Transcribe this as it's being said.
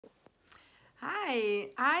Hi,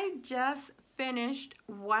 I just finished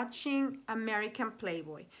watching American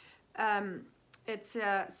Playboy. It's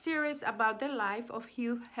a series about the life of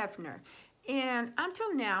Hugh Hefner. And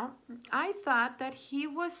until now, I thought that he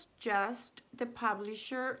was just the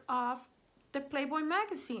publisher of the Playboy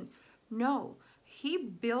magazine. No, he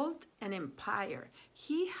built an empire.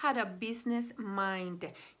 He had a business mind.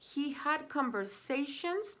 He had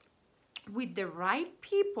conversations with the right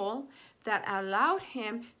people that allowed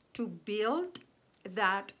him to build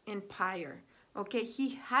that empire. Okay,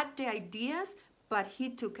 he had the ideas, but he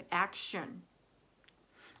took action.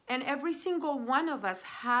 And every single one of us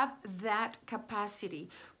have that capacity.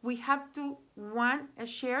 We have to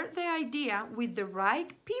share the idea with the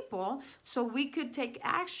right people so we could take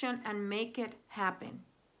action and make it happen.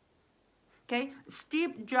 Okay,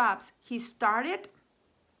 Steve Jobs, he started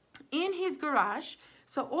in his garage.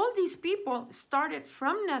 So all these people started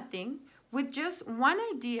from nothing with just one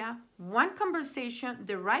idea, one conversation,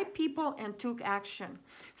 the right people, and took action.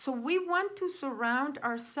 So we want to surround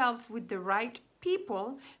ourselves with the right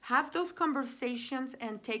people, have those conversations,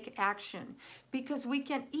 and take action, because we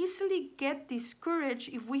can easily get discouraged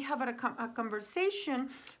if we have a conversation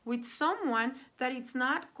with someone that it's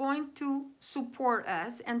not going to support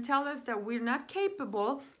us and tell us that we're not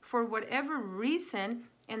capable for whatever reason,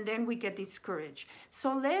 and then we get discouraged.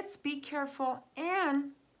 So let's be careful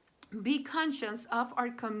and be conscious of our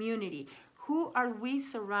community. Who are we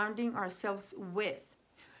surrounding ourselves with?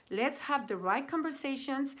 Let's have the right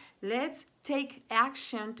conversations, let's take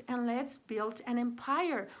action, and let's build an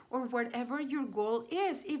empire, or whatever your goal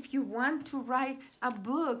is. If you want to write a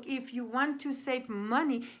book, if you want to save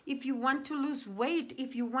money, if you want to lose weight,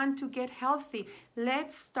 if you want to get healthy,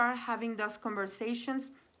 let's start having those conversations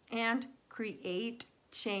and create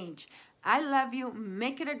change. I love you.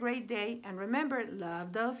 Make it a great day. And remember,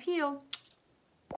 love does heal.